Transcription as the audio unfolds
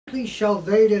shall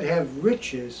they that have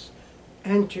riches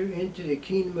enter into the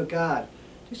kingdom of God.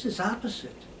 This is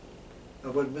opposite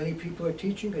of what many people are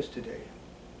teaching us today.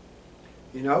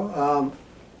 You know,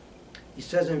 he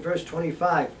says in verse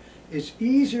 25, it's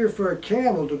easier for a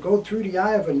camel to go through the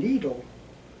eye of a needle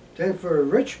than for a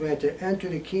rich man to enter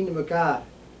the kingdom of God.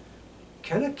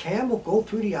 Can a camel go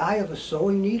through the eye of a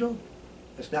sewing needle?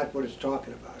 That's not what it's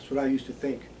talking about. That's what I used to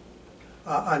think.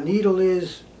 A needle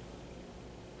is,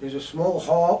 there's a small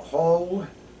hole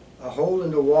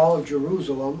in the wall of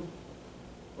Jerusalem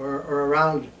or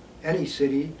around any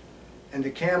city, and the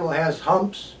camel has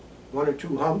humps, 1 or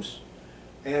 2 humps,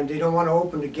 and they don't want to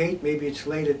open the gate. Maybe it's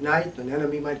late at night, an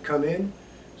enemy might come in,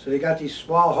 so they got these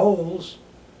small holes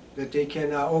that they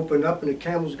can open up, and the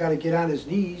camel's got to get on his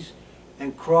knees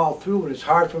and crawl through, and it's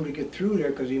hard for him to get through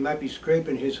there because he might be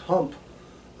scraping his hump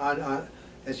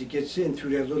as he gets in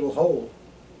through that little hole.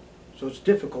 So it's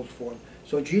difficult for him.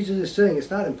 So Jesus is saying it's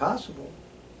not impossible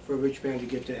for a rich man to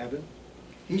get to heaven.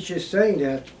 He's just saying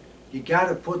that you got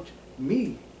to put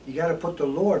me, you got to put the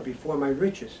Lord before my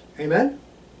riches. Amen?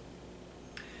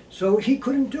 So he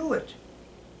couldn't do it.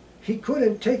 He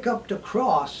couldn't take up the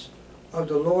cross of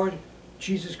the Lord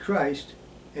Jesus Christ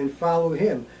and follow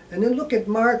him. And then look at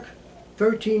Mark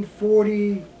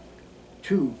 13:42.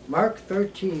 Mark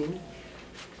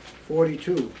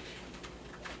 13:42.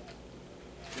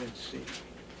 Let's see.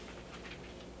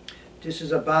 This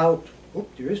is about,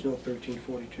 there is no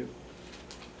 13:42.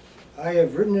 I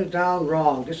have written it down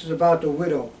wrong. This is about the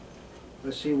widow.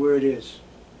 Let's see where it is.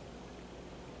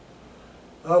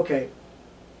 Okay.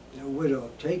 The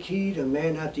widow. Take heed a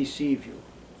man not deceive you,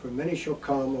 for many shall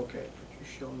come. Okay, but you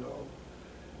shall know.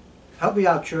 Help me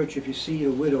out, church, if you see a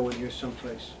widow in here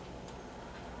someplace.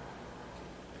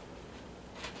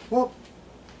 Well,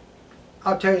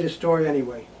 I'll tell you the story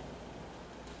anyway.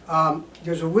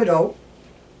 There's a widow,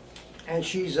 and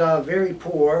she's very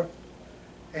poor,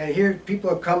 and here people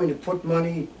are coming to put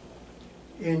money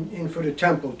in for the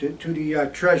temple, to the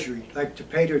treasury, like to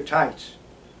pay their tithes.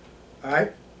 All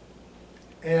right?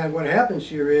 And what happens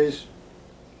here is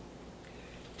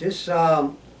this: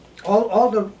 all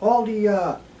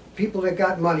the people that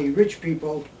got money, rich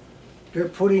people, they're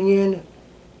putting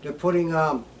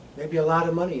maybe a lot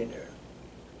of money in there.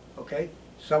 Okay,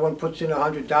 someone puts in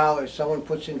 $100, someone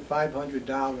puts in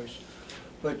 $500,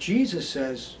 but Jesus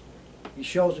says, he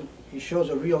shows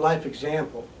a real life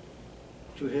example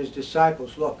to his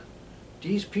disciples. Look,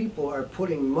 these people are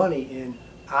putting money in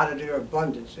out of their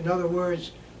abundance. In other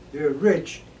words, they're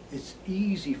rich. It's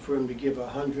easy for them to give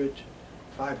 $100,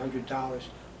 $500.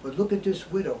 But look at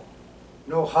this widow.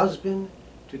 No husband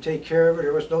to take care of her.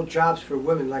 There was no jobs for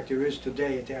women like there is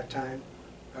today at that time.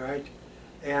 All right?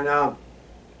 And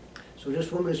so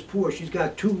this woman is poor. She's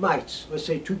got 2 mites, let's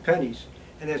say 2 pennies,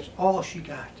 and that's all she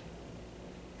got.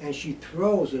 And she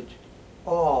throws it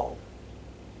all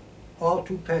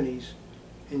 2 pennies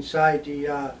inside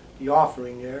the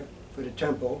offering there for the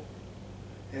temple.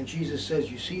 And Jesus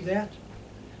says, you see that?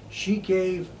 She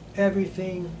gave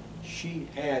everything she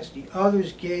has. The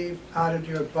others gave out of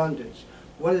their abundance.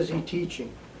 What is he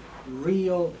teaching?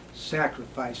 Real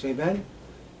sacrifice. Amen?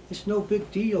 It's no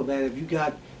big deal, man, if you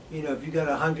got, if you got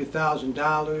 $100,000,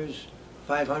 $500,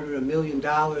 $1 million,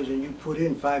 and you put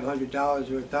in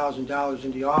 $500 or $1,000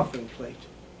 in the offering plate.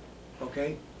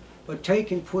 Okay? But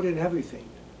take and put in everything.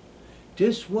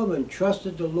 This woman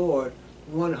trusted the Lord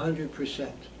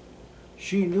 100%.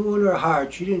 She knew in her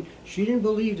heart, she didn't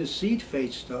believe the seed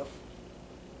faith stuff.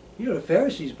 You know, the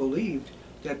Pharisees believed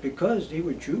that because they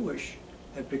were Jewish,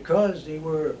 and because they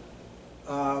were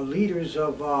leaders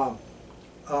of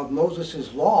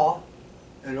Moses' law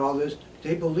and all this,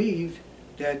 they believed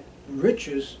that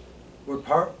riches were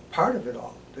part of it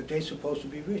all, that they're supposed to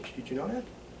be rich. Did you know that?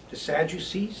 The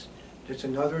Sadducees, that's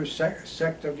another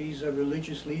sect of these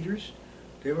religious leaders,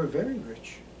 they were very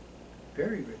rich,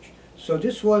 very rich. So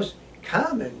this was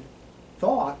common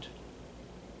thought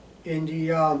in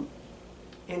the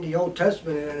Old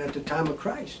Testament and at the time of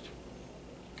Christ.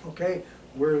 Okay,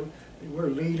 we're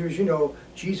leaders. You know,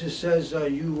 Jesus says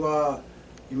you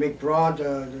make broad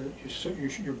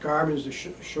your garments, the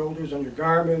shoulders on your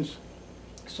garments,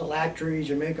 phylacteries.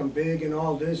 You make them big and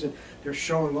all this, and they're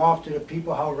showing off to the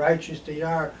people how righteous they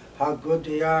are, how good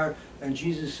they are. And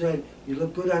Jesus said, you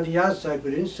look good on the outside,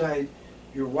 but inside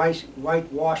you're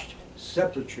whitewashed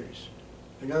sepulchres.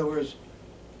 In other words,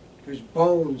 there's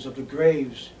bones of the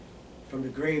graves, from the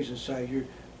graves inside.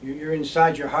 You're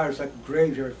inside your heart. It's like a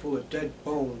graveyard full of dead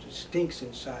bones. It stinks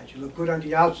inside. You look good on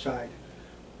the outside,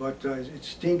 but it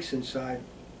stinks inside.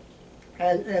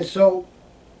 And so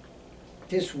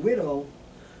this widow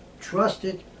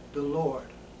trusted the Lord.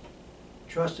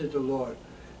 Trusted the Lord.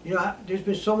 You know, there's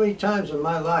been so many times in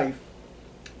my life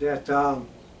that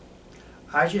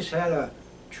I just had to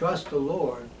trust the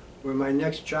Lord where my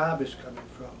next job is coming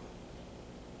from.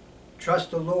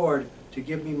 Trust the Lord to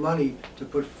give me money to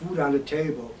put food on the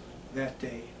table that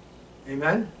day.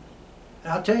 Amen?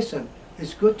 And I'll tell you something,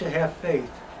 it's good to have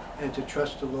faith and to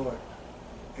trust the Lord.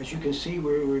 As you can see,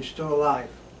 we're still alive.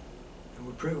 And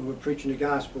we're preaching the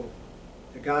gospel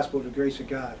of the grace of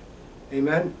God.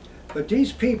 Amen? But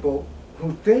these people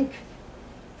who think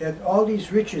that all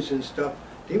these riches and stuff,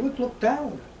 they would look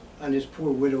down on this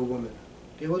poor widow woman.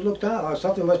 They would look down, oh,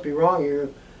 something must be wrong here.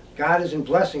 God isn't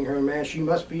blessing her, man. She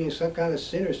must be in some kind of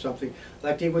sin or something.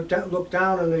 Like they would look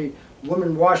down on the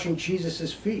woman washing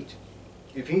Jesus' feet.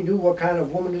 If he knew what kind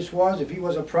of woman this was, if he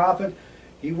was a prophet,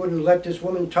 he wouldn't let this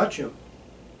woman touch him.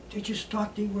 They just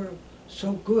thought they were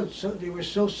so good, they were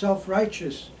so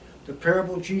self-righteous. The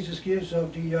parable Jesus gives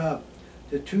of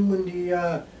the two in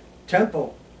the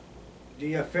temple.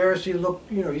 The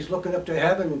Pharisee he's looking up to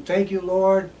heaven and thank you,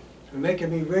 Lord, for making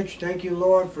me rich. Thank you,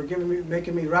 Lord, for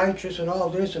making me righteous and all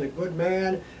this and a good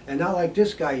man. And not like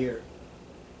this guy here.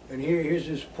 And here's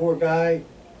this poor guy,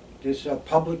 this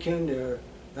publican,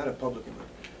 not a publican,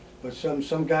 but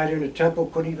some guy there in the temple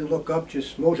couldn't even look up,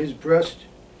 just smote his breast.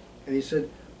 And he said,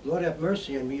 Lord, have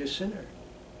mercy on me, a sinner.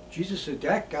 Jesus said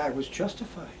that guy was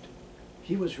justified.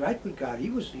 He was right with God. He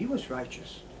was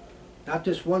righteous. Not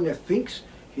this one that thinks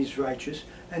he's righteous.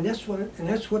 And that's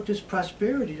what this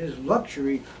prosperity, this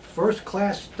luxury,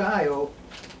 first-class style,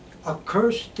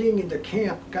 accursed thing in the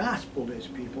camp gospel is,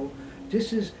 people.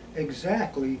 This is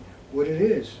exactly what it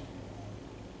is.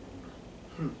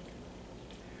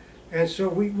 And so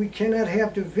we cannot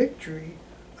have the victory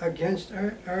against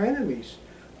our enemies.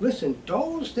 Listen,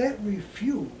 those that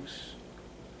refuse,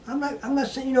 I'm not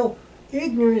saying,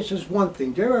 ignorance is one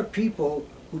thing. There are people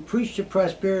who preach the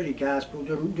prosperity gospel.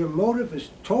 Their motive is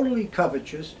totally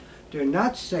covetous. They're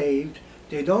not saved.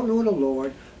 They don't know the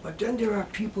Lord. But then there are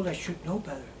people that should know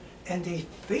better. And they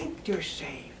think they're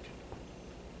saved.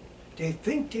 They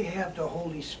think they have the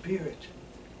Holy Spirit.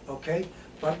 Okay?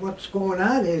 But what's going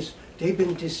on is they've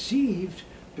been deceived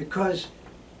because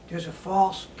there's a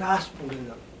false gospel in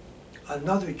them.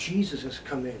 Another Jesus has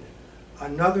come in.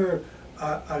 Another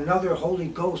Holy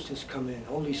Ghost has come in,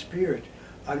 Holy Spirit.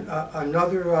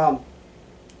 Another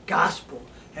gospel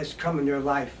has come in their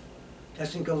life.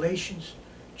 That's in Galatians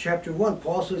chapter 1.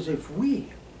 Paul says, if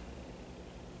we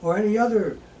or any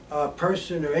other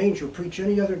person or angel preach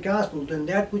any other gospel than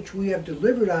that which we have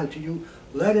delivered unto you,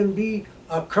 let him be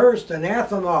accursed,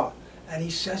 anathema. And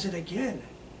he says it again.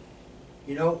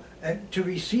 And to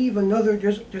receive another,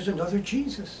 there's another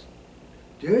Jesus.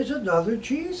 There's another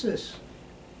Jesus.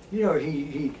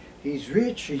 He's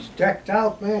rich, he's decked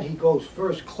out, man. He goes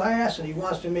first class and he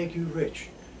wants to make you rich.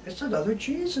 It's another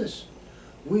Jesus.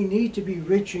 We need to be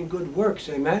rich in good works,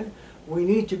 amen? We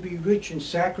need to be rich in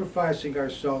sacrificing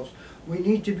ourselves. We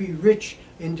need to be rich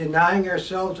in denying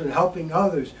ourselves and helping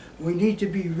others. We need to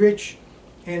be rich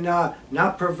in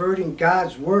not perverting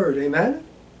God's word, amen?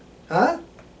 Huh?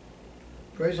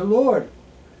 Praise the Lord.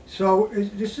 So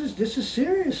this is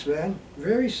serious, man.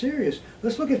 Very serious.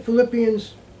 Let's look at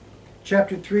Philippians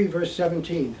chapter 3, verse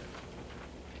 17.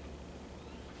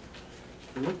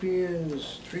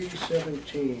 Philippians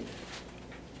 3:17.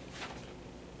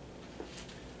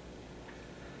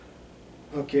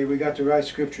 Okay, we got the right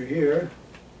scripture here.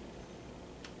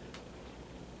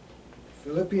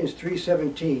 Philippians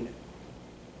 3:17.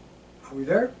 Are we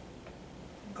there?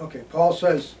 Okay, Paul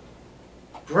says,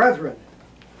 brethren,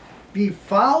 be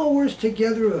followers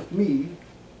together of me,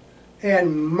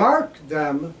 and mark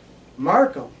them,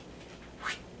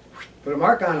 put a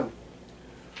mark on them,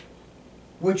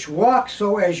 which walk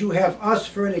so as you have us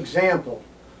for an example.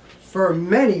 For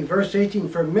many, verse 18,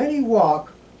 for many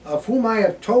walk, of whom I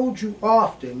have told you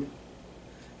often,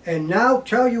 and now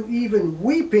tell you even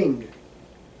weeping,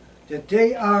 that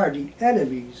they are the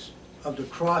enemies of the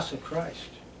cross of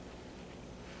Christ,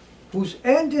 whose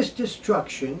end is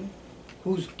destruction,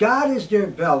 whose God is their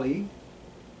belly,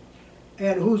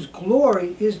 and whose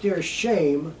glory is their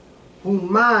shame, who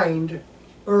mind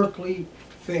earthly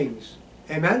things.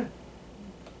 Amen?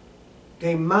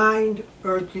 They mind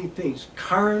earthly things,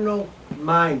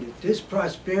 carnal-minded. This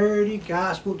prosperity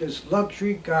gospel, this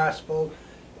luxury gospel,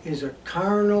 is a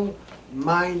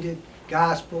carnal-minded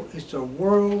gospel. It's a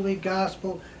worldly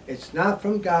gospel. It's not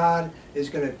from God. It's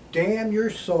going to damn your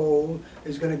soul.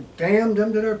 It's going to damn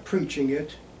them that are preaching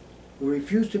it, who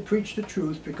refuse to preach the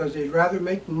truth because they'd rather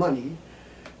make money.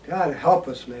 God help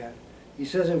us, man. He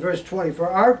says in verse 20,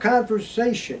 for our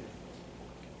conversation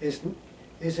is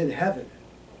in heaven.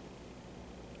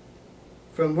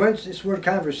 From whence, this word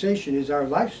conversation is our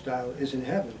lifestyle, is in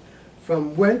heaven.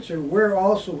 From whence or where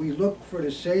also we look for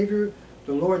the Savior,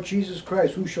 the Lord Jesus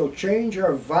Christ, who shall change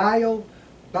our vile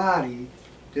body,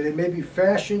 that it may be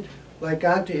fashioned like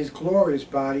unto his glorious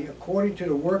body, according to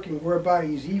the working whereby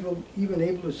he is even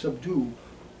able to subdue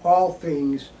all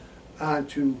things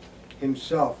unto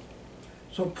himself.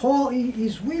 So Paul,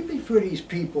 he's weeping for these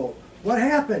people. What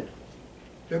happened?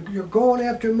 They're going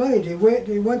after money. They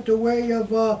went the way of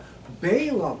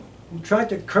Balaam, who tried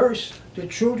to curse the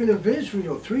children of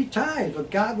Israel 3 times,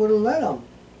 but God wouldn't let them.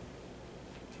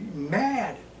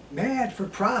 Mad for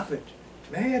profit,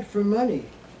 mad for money.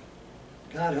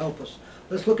 God help us.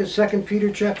 Let's look at 2 Peter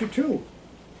chapter 2.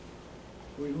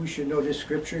 We should know this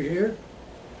scripture here.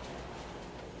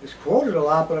 It's quoted a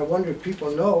lot, but I wonder if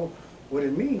people know what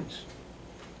it means.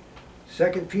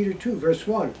 2 Peter 2, verse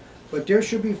 1. But there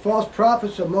shall be false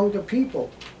prophets among the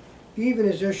people, even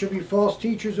as there shall be false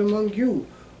teachers among you,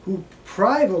 who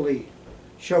privately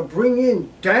shall bring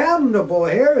in damnable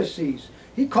heresies.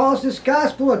 He calls this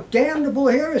gospel a damnable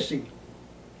heresy,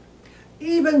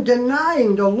 even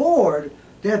denying the Lord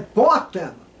that bought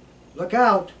them. Look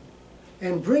out.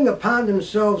 And bring upon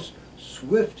themselves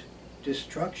swift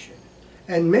destruction.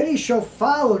 And many shall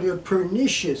follow their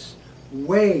pernicious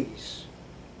ways,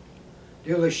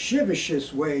 their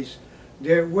lascivious ways,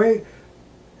 their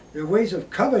ways of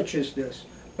covetousness,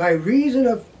 by reason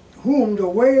of whom the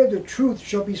way of the truth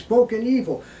shall be spoken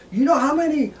evil. You know how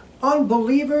many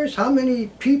unbelievers, how many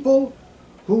people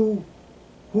who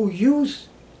use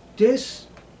this?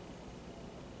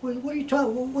 What are you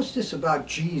talking? What's this about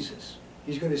Jesus?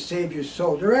 He's going to save your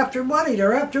soul. They're after money.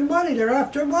 They're after money. They're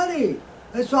after money.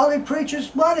 That's all they preach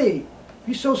is money.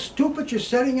 You're so stupid. You're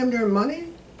sending them their money,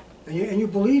 and you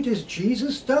believe this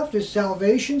Jesus stuff, this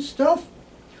salvation stuff,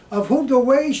 of whom the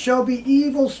way shall be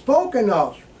evil spoken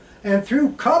of, and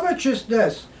through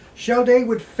covetousness shall they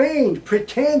with feigned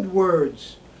pretend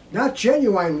words, not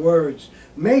genuine words,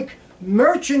 make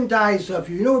merchandise of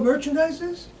you. You know what merchandise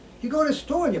is? You go to a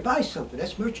store and you buy something.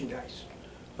 That's merchandise.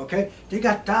 Okay? They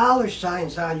got dollar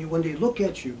signs on you when they look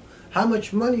at you. How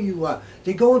much money you are.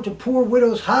 They go into poor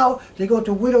widows' house. They go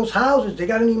to widows' houses. They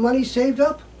got any money saved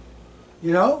up?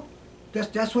 You know?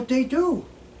 That's what they do.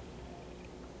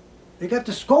 They got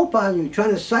the scope on you,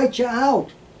 trying to sight you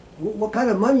out. What kind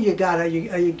of money you got? Are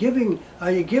you giving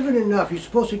enough? You're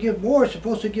supposed to give more.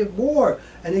 Supposed to give more.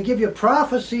 And they give you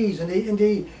prophecies, and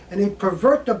they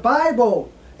pervert the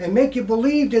Bible and make you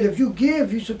believe that if you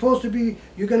give,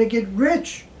 you're going to get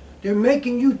rich. They're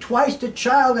making you twice the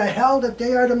child of hell that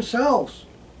they are themselves.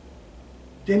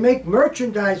 They make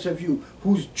merchandise of you,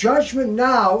 whose judgment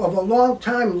now of a long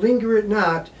time lingereth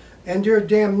not, and their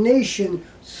damnation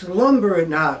slumbereth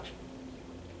not.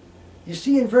 You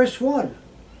see in verse 1,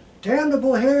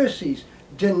 damnable heresies,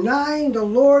 denying the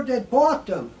Lord that bought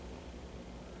them.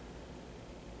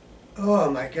 Oh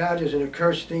my God, there's an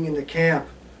accursed thing in the camp.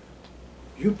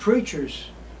 You preachers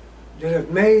that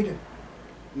have made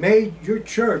your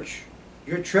church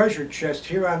your treasure chest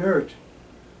here on earth,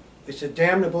 it's a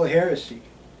damnable heresy.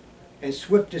 And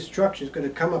swift destruction is going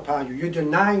to come upon you. You're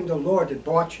denying the Lord that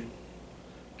bought you.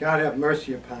 God have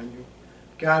mercy upon you.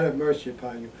 God have mercy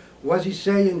upon you. What does he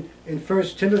say in 1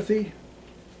 Timothy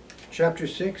chapter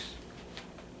 6?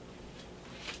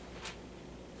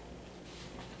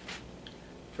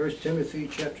 1 Timothy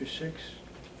chapter 6.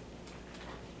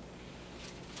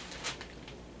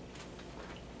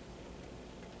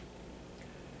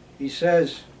 He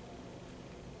says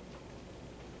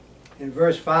in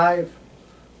verse 5,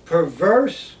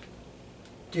 perverse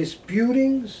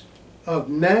disputings of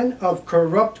men of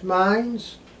corrupt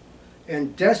minds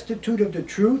and destitute of the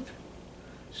truth,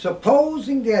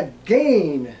 supposing that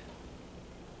gain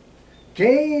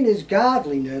is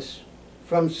godliness,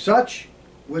 from such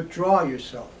withdraw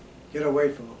yourself. Get away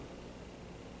from them.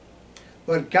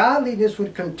 But godliness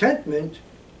with contentment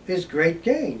is great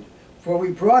gain. For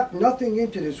we brought nothing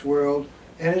into this world,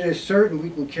 and it is certain we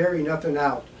can carry nothing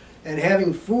out. And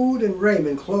having food and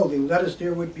raiment, clothing, let us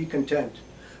therewith be content.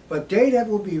 But they that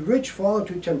will be rich fall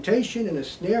into temptation, and a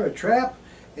snare, a trap,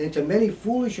 and into many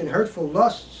foolish and hurtful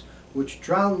lusts, which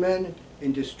drown men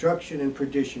in destruction and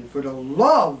perdition. For the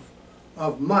love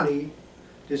of money,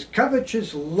 this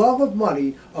covetous love of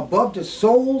money above the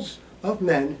souls of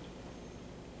men,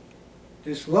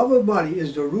 this love of money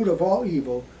is the root of all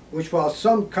evil, which while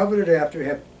some coveted after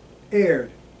have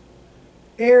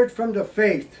erred from the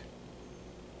faith,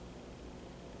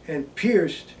 and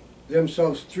pierced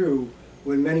themselves through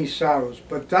with many sorrows.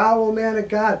 But thou, O man of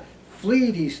God,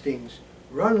 flee these things.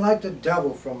 Run like the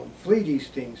devil from them. Flee these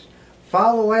things.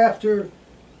 Follow after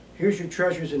Here's your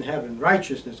treasures in heaven: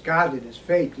 righteousness, godliness,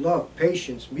 faith, love,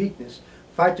 patience, meekness.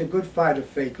 Fight the good fight of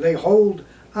faith. Lay hold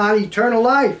on eternal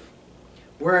life,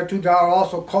 whereunto thou art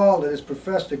also called, and hast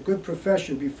professed a good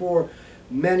profession before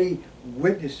many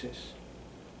witnesses.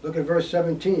 Look at verse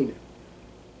 17.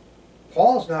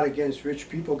 Paul's not against rich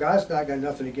people. God's not got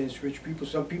nothing against rich people.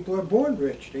 Some people are born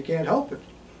rich. They can't help it.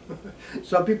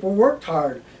 Some people worked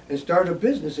hard and started a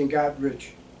business and got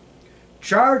rich.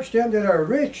 Charge them that are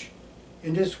rich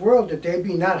in this world that they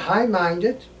be not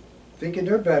high-minded, thinking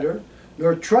they're better,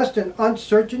 nor trust in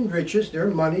uncertain riches, their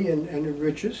money and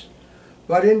riches,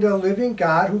 but in the living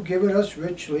God who giveth us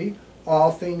richly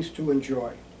all things to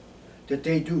enjoy. That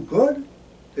they do good,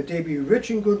 that they be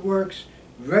rich in good works,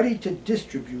 ready to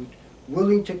distribute,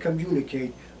 willing to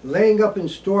communicate, laying up in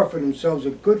store for themselves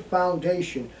a good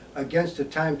foundation against the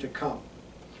time to come,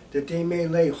 that they may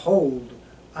lay hold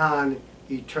on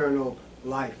eternal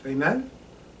life. Amen?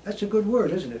 That's a good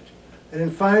word, isn't it? And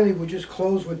then finally, we'll just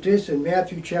close with this in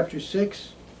Matthew chapter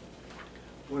 6,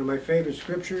 one of my favorite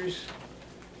scriptures,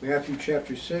 Matthew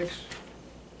chapter 6.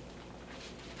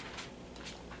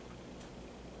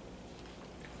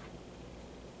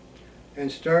 And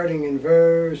starting in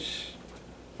verse,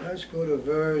 let's go to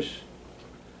verse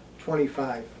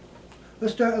 25.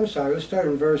 Let's start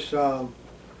in verse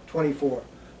 24.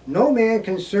 No man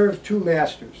can serve two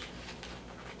masters.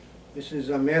 This is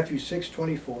Matthew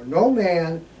 6:24. No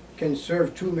man can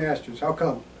serve two masters. How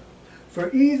come? For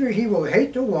either he will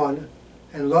hate the one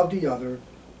and love the other,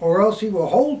 or else he will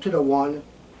hold to the one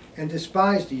and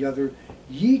despise the other.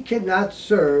 Ye cannot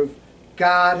serve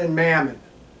God and mammon,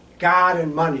 God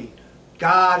and money,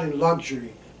 God and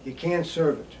luxury. You can't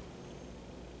serve it.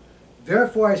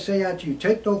 Therefore I say unto you,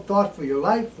 take no thought for your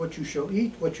life, what you shall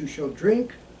eat, what you shall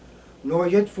drink, nor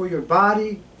yet for your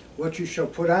body, what you shall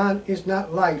put on. Is not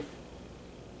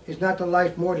the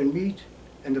life more than meat,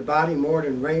 and the body more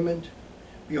than raiment?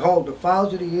 Behold, the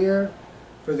fowls of the air,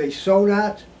 for they sow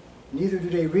not, neither do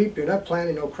they reap. They're not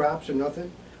planting no crops or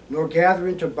nothing, nor gather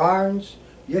into barns,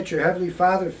 yet your heavenly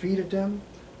Father feedeth them.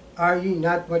 Are ye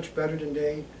not much better than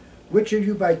they? Which of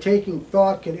you by taking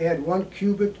thought can add 1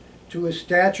 cubit to his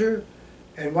stature?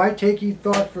 And why take ye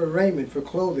thought for raiment, for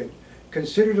clothing?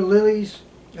 Consider the lilies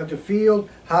of the field,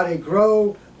 how they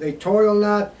grow, they toil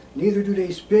not, neither do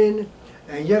they spin.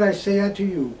 And yet I say unto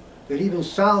you, that even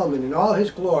Solomon in all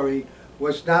his glory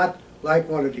was not like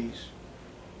one of these.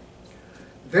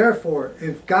 Therefore,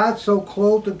 if God so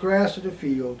clothe the grass of the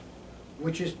field,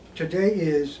 which is today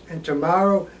is, and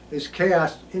tomorrow is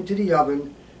cast into the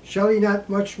oven, shall he not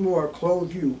much more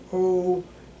clothe you, O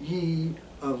ye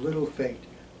of little faith?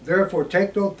 Therefore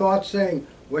take no thought, saying,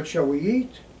 what shall we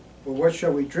eat? Or what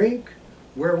shall we drink?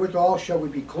 Wherewithal shall we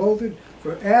be clothed?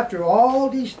 For after all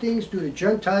these things do the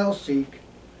Gentiles seek.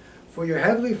 For your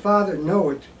heavenly Father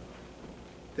knoweth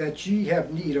that ye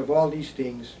have need of all these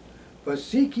things. But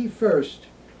seek ye first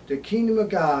the kingdom of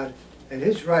God and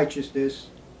his righteousness,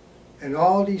 and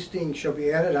all these things shall be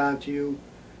added unto you.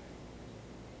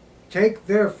 Take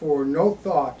therefore no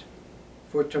thought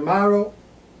for tomorrow,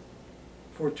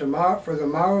 for the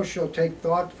morrow shall take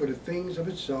thought for the things of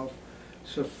itself.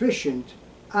 Sufficient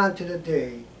unto the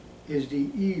day is the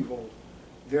evil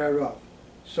thereof.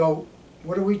 So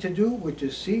what are we to do? We're to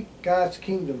seek God's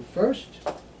kingdom first.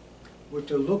 We're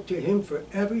to look to him for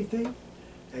everything,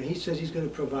 and he says he's going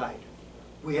to provide.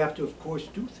 We have to, of course,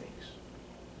 do things.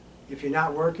 If you're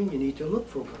not working, you need to look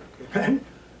for work. Amen?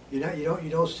 You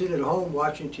don't sit at home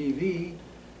watching TV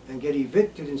and get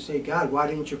evicted and say, God, why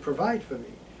didn't you provide for me?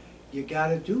 You got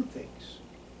to do things.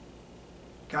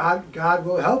 God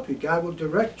will help you. God will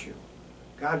direct you.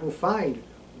 God will find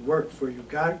work for you.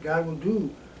 God will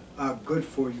do good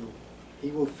for you.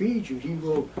 He will feed you. He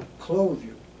will clothe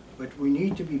you. But we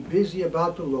need to be busy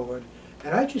about the Lord.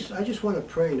 And I just want to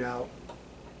pray now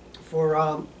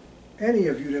for any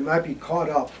of you that might be caught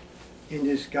up in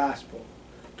this gospel.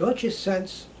 Don't you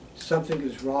sense something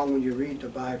is wrong when you read the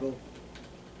Bible?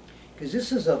 Because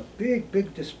this is a big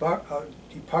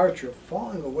departure,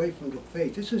 falling away from the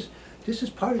faith. This is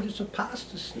part of this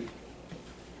apostasy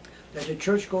that the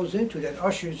church goes into, that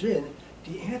ushers in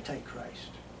the Antichrist.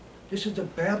 This is the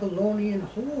Babylonian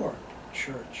whore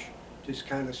church, this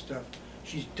kind of stuff.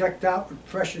 She's decked out with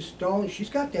precious stones. She's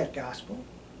got that gospel.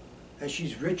 And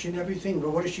she's rich in everything.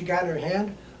 But what does she got in her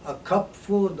hand? A cup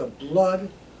full of the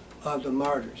blood of the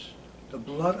martyrs. The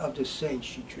blood of the saints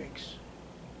she drinks.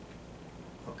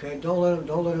 Okay? Don't let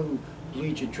them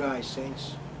bleed you dry,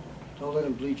 saints. Don't let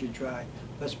them bleed you dry.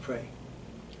 Let's pray.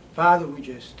 Father, we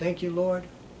just thank you, Lord.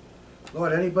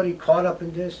 Lord, anybody caught up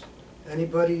in this?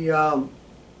 Anybody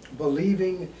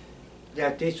believing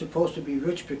that they're supposed to be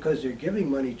rich because they're giving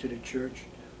money to the church?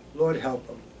 Lord, help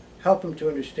them. Help them to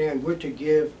understand we're to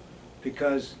give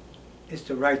because it's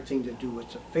the right thing to do.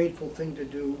 It's a faithful thing to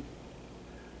do.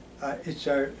 It's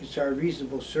our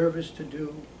reasonable service to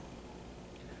do,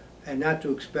 and not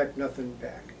to expect nothing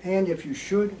back. And if you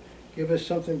should give us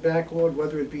something back, Lord,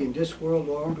 whether it be in this world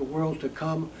or the world to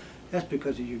come, that's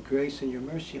because of your grace and your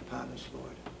mercy upon us,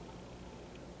 Lord.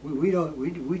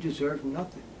 We deserve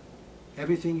nothing.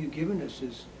 Everything you've given us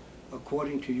is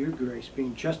according to your grace,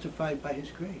 being justified by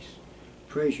his grace.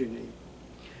 Praise your name.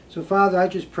 So, Father, I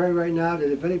just pray right now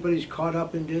that if anybody's caught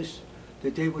up in this,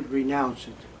 that they would renounce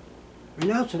it.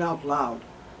 Renounce it out loud.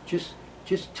 Just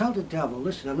tell the devil,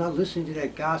 listen, I'm not listening to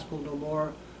that gospel no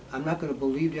more. I'm not going to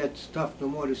believe that stuff no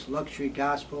more, this luxury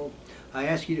gospel. I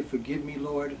ask you to forgive me,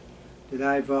 Lord, that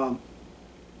I've gone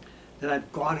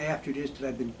after this, that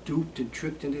I've been duped and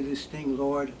tricked into this thing,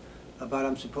 Lord, about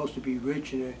I'm supposed to be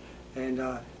rich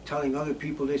and telling other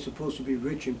people they're supposed to be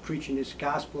rich and preaching this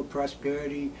gospel of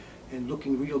prosperity and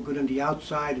looking real good on the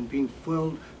outside and being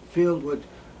filled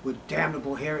with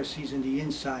damnable heresies in the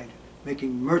inside,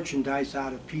 making merchandise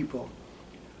out of people.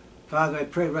 Father, I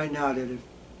pray right now that if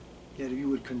you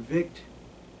would convict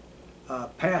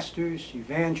pastors,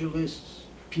 evangelists,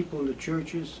 people in the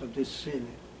churches of this sin,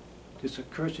 this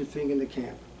accursed thing in the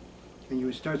camp, and you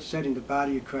would start setting the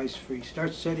body of Christ free.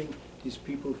 Start setting these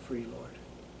people free, Lord.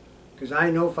 Because I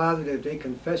know, Father, that if they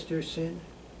confess their sin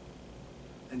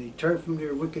and they turn from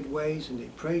their wicked ways and they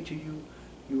pray to you,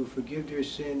 you will forgive their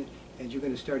sin and you're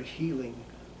going to start healing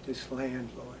this land,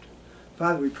 Lord.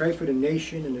 Father, we pray for the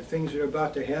nation and the things that are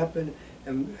about to happen,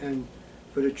 and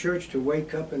for the church to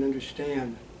wake up and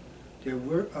understand that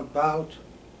we're about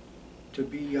to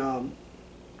be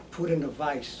put in a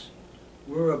vice.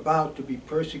 We're about to be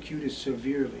persecuted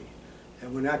severely,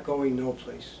 and we're not going no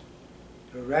place.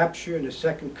 The rapture and the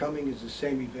second coming is the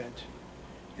same event.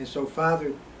 And so,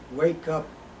 Father, wake up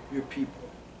your people.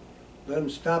 Let them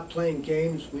stop playing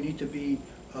games. We need to be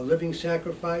a living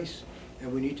sacrifice,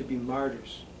 and we need to be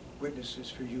martyrs, witnesses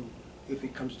for you, if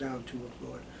it comes down to it,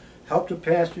 Lord. Help the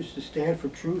pastors to stand for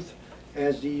truth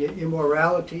as the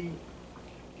immorality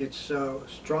gets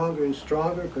stronger and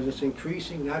stronger, because it's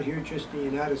increasing, not here just in the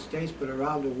United States, but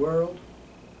around the world.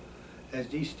 As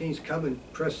these things come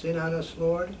and press in on us,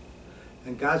 Lord,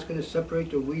 and God's going to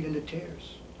separate the wheat and the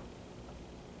tares.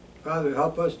 Father,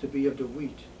 help us to be of the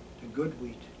wheat, the good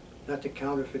wheat, not the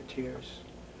counterfeit tares.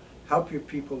 Help your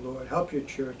people, Lord. Help your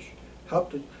church.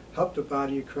 Help the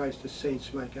body of Christ, the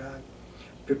saints, my God.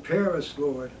 Prepare us,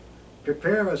 Lord.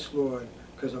 Prepare us, Lord,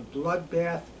 because a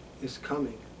bloodbath is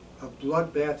coming. A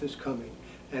bloodbath is coming.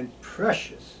 And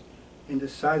precious in the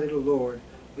sight of the Lord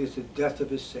is the death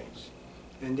of his saints.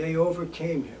 And they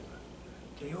overcame him.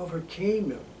 They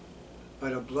overcame him by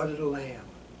the blood of the Lamb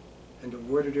and the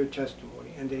word of their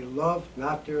testimony. And they loved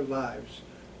not their lives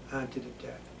unto the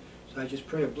death. So I just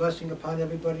pray a blessing upon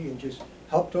everybody and just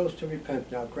help those to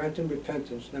repent now. Grant them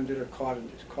repentance, them that are caught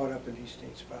up in these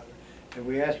things, Father. And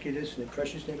we ask you this in the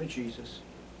precious name of Jesus.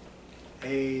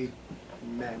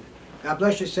 Amen. God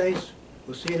bless you, saints.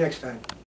 We'll see you next time.